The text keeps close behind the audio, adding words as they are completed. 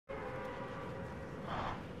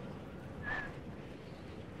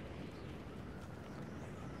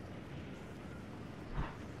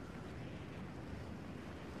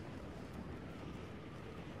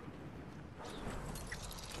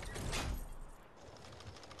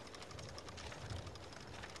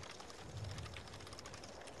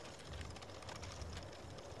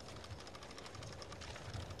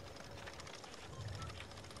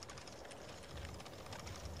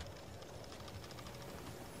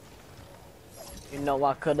You know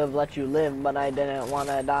I could have let you live, but I didn't want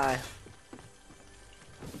to die.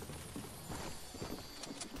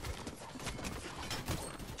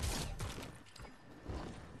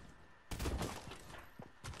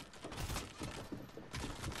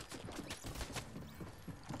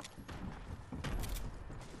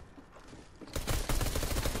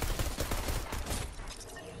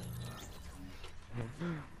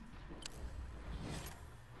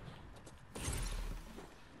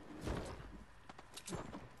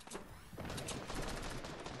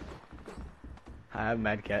 I have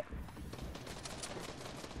medkit.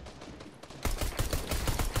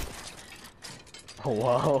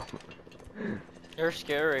 Whoa. You're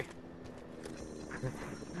scary.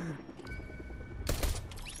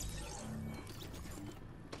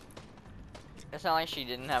 It's not like she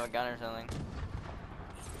didn't have a gun or something.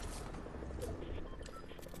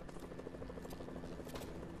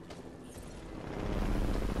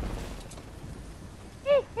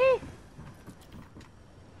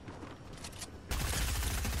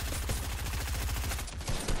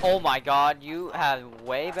 Oh my god, you have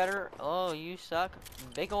way better. Oh, you suck.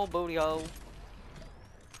 Big old booty hole.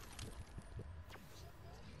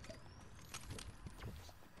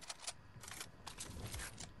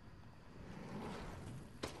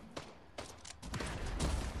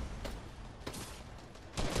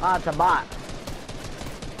 Ah, it's a bot.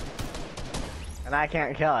 And I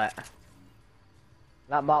can't kill it.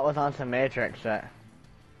 That bot was on some Matrix shit.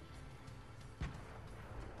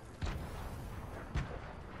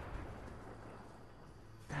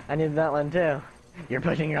 I need that one too. You're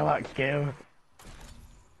pushing your luck, Scoob.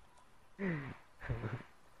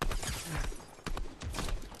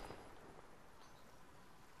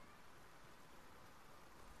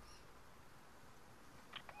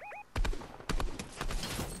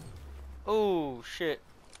 Oh shit.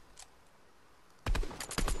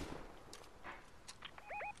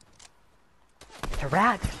 It's a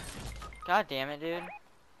rat. God damn it, dude.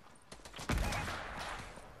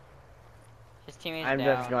 His teammate's I'm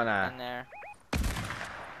down just gonna in there.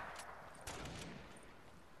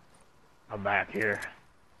 I'm back here.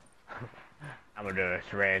 I'm gonna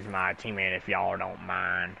just raise my teammate if y'all don't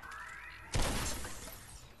mind.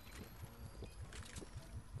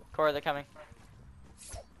 Corey, they're coming.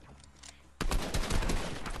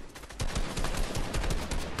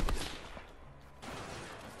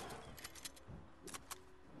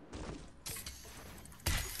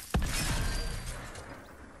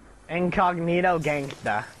 Incognito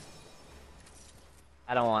gangsta.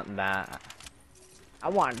 I don't want that. I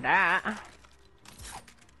want that.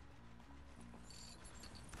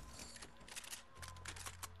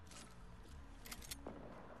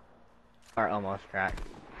 Are almost cracked.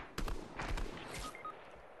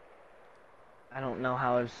 I don't know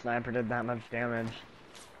how his sniper did that much damage.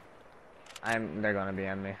 They're gonna be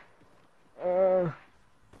on me.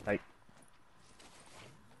 Like.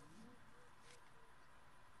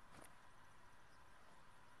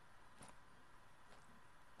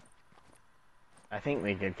 I think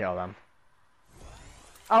we could kill them.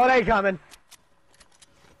 Oh, they coming!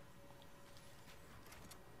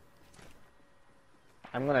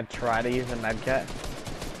 I'm gonna try to use a medkit.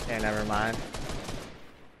 Okay, never mind.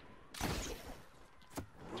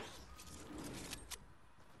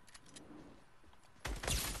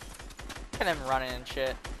 Look at him running and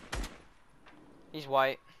shit. He's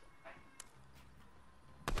white.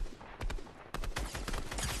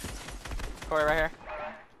 Corey, right here.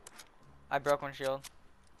 I broke one shield.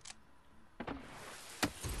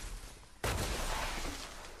 Oh,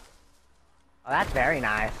 that's very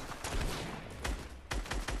nice.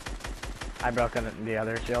 I broke the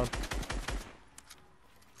other shield.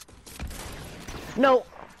 No!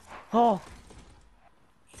 Oh!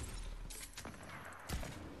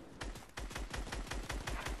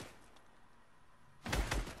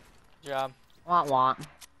 Good job. Want.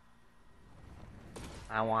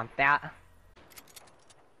 I want that.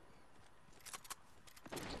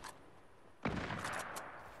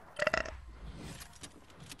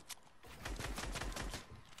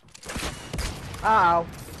 Uh oh.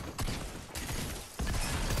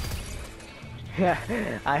 Yeah,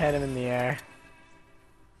 I hit him in the air.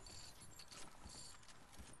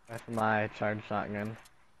 With my charged shotgun.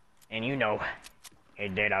 And you know,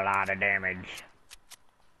 it did a lot of damage.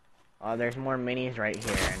 Oh, there's more minis right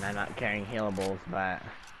here, and I'm not carrying healables, but...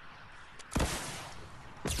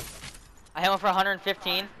 I hit one for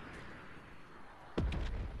 115.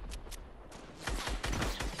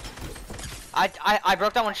 I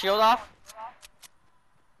broke that one shield off.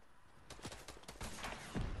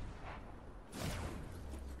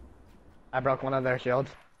 I broke one of their shields.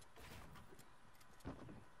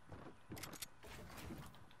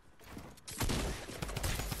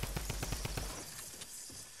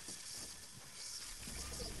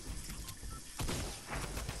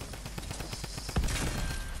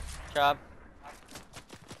 Job.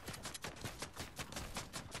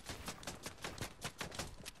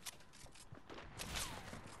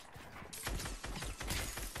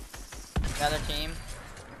 Another team.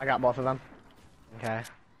 I got both of them. Okay.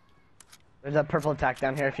 There's a purple tack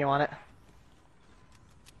down here if you want it.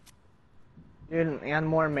 Dude, and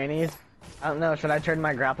more minis. I don't know, should I trade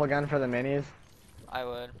my grapple gun for the minis? I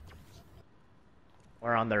would.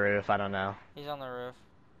 Or on the roof, I don't know. He's on the roof.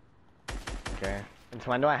 Okay. Since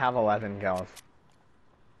when do I have 11 kills?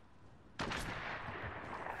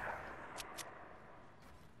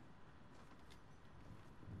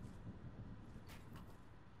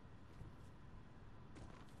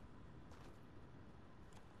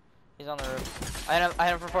 He's on the roof. I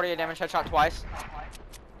hit him for 48 damage, headshot twice.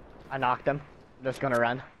 I knocked him. I'm just gonna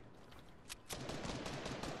run.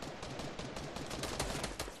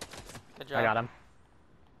 Good job. I got him.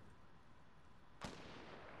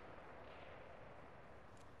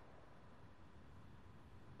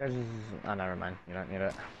 There's... Oh, never mind. You don't need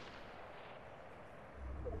it.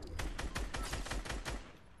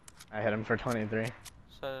 I hit him for 23. So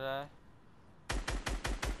did I.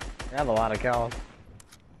 I have a lot of kills.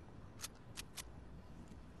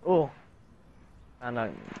 Ooh. Found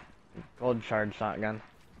a gold shard shotgun.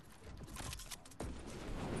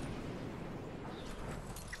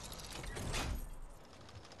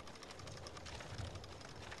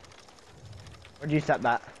 Where'd you set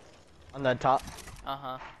that? On the top?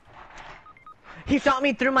 Uh-huh. He shot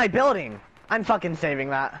me through my building! I'm fucking saving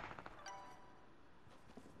that.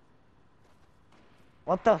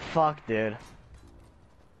 What the fuck, dude?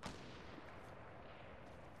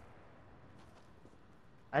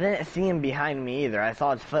 I didn't see him behind me either. I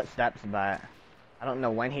saw his footsteps, but I don't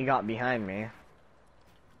know when he got behind me.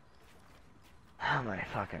 Oh my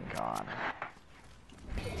fucking god.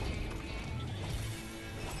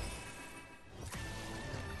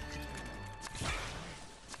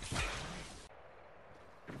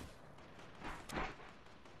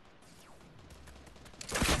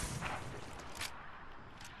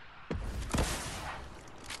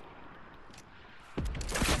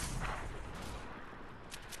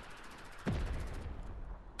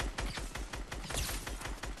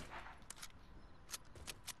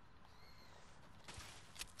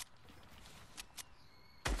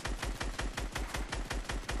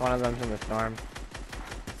 One of them's in the storm.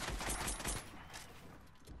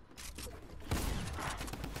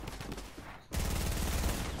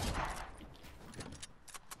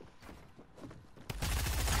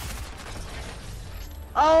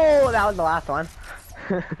 Oh, that was the last one.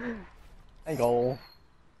 A goal.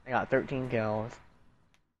 I got 13 kills.